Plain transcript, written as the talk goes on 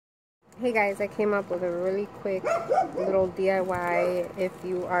Hey guys, I came up with a really quick little DIY if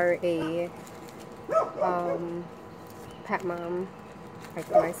you are a pet mom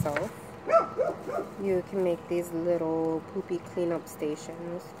like myself. You can make these little poopy cleanup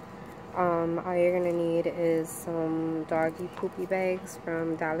stations. All you're gonna need is some doggy poopy bags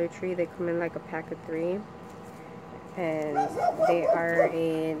from Dollar Tree. They come in like a pack of 3. And they are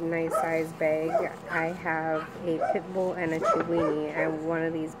a nice size bag. I have a pit bull and a chiweenie and one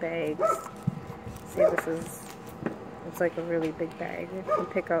of these bags. See, it's like a really big bag. You can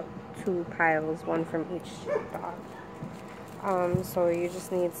pick up 2 piles, one from each dog. So you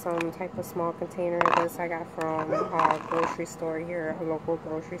just need some type of small container. This I got from a grocery store here, a local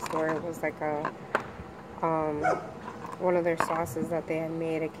grocery store. It was like a one of their sauces that they had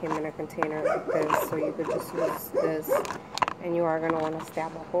made. It came in a container like this, so you could just use this, and you are going to want to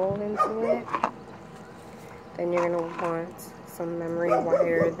stab a hole into it. Then you're going to want some memory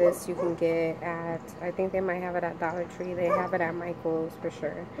wire. This you can get at, I think they might have it at Dollar Tree. They have it at Michael's for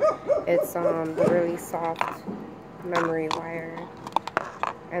sure. It's the really soft memory wire,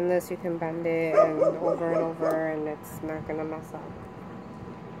 and this you can bend it and over, and it's not going to mess up.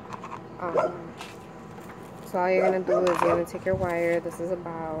 So all you're going to do is you're going to take your wire. This is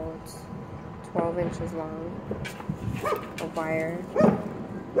about 12 inches long of wire.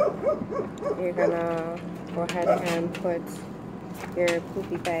 You're going to go ahead and put your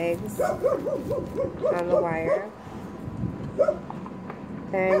poopy bags on the wire.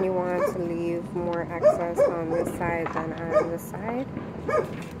 Then you want to leave more excess on this side than on this side,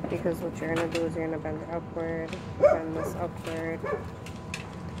 because what you're going to do is you're going to bend it upward, bend this upward.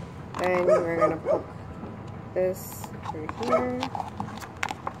 Then you're going to poke this through here,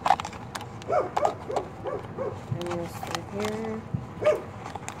 and this through here,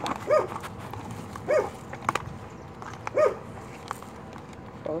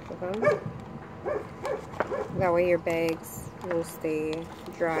 both of them. That way your bags will stay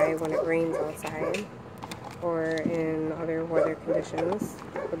dry when it rains outside, or in other weather conditions,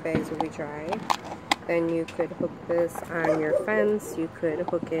 the bags will be dry. Then you could hook this on your fence, you could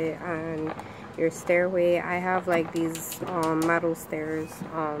hook it on your stairway. I have like these metal stairs,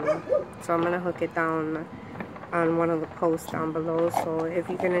 so I'm gonna hook it down on one of the posts down below. So if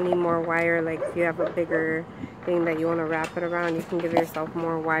you're gonna need more wire, like if you have a bigger thing that you want to wrap it around, you can give yourself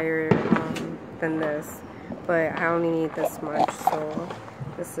more wire than this, but I only need this much, so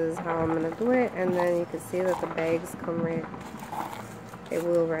this is how I'm gonna do it. And then you can see that the bags come right, they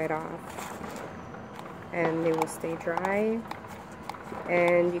will right off, and they will stay dry.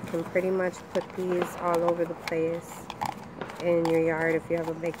 And you can pretty much put these all over the place in your yard if you have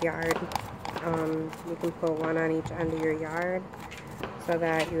a big yard. You can put one on each end of your yard so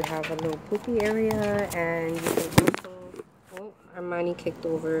that you have a little poopy area. And you can also, oh, Armani kicked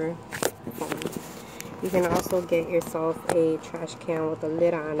over the phone. You can also get yourself a trash can with a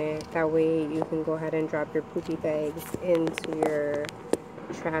lid on it. That way you can go ahead and drop your poopy bags into your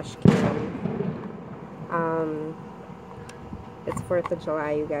trash can. It's 4th of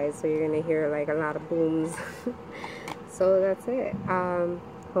July, you guys, so you're gonna hear like a lot of booms. So that's it.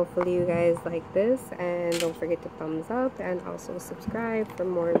 Hopefully you guys like this, and don't forget to thumbs up and also subscribe for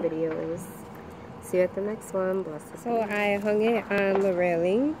more videos. See you at the next one. Bless us. So I hung it on the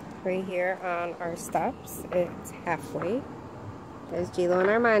railing right here on our steps. It's halfway. There's Gilo and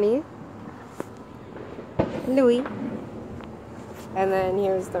Armani, Louie, and then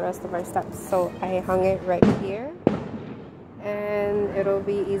here's the rest of our steps. So I hung it right here, and it'll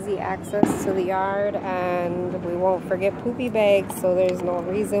be easy access to the yard, and we won't forget poopy bags, so there's no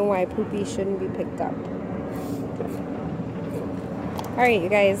reason why poopy shouldn't be picked up. Alright, you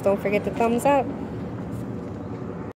guys, don't forget to thumbs up.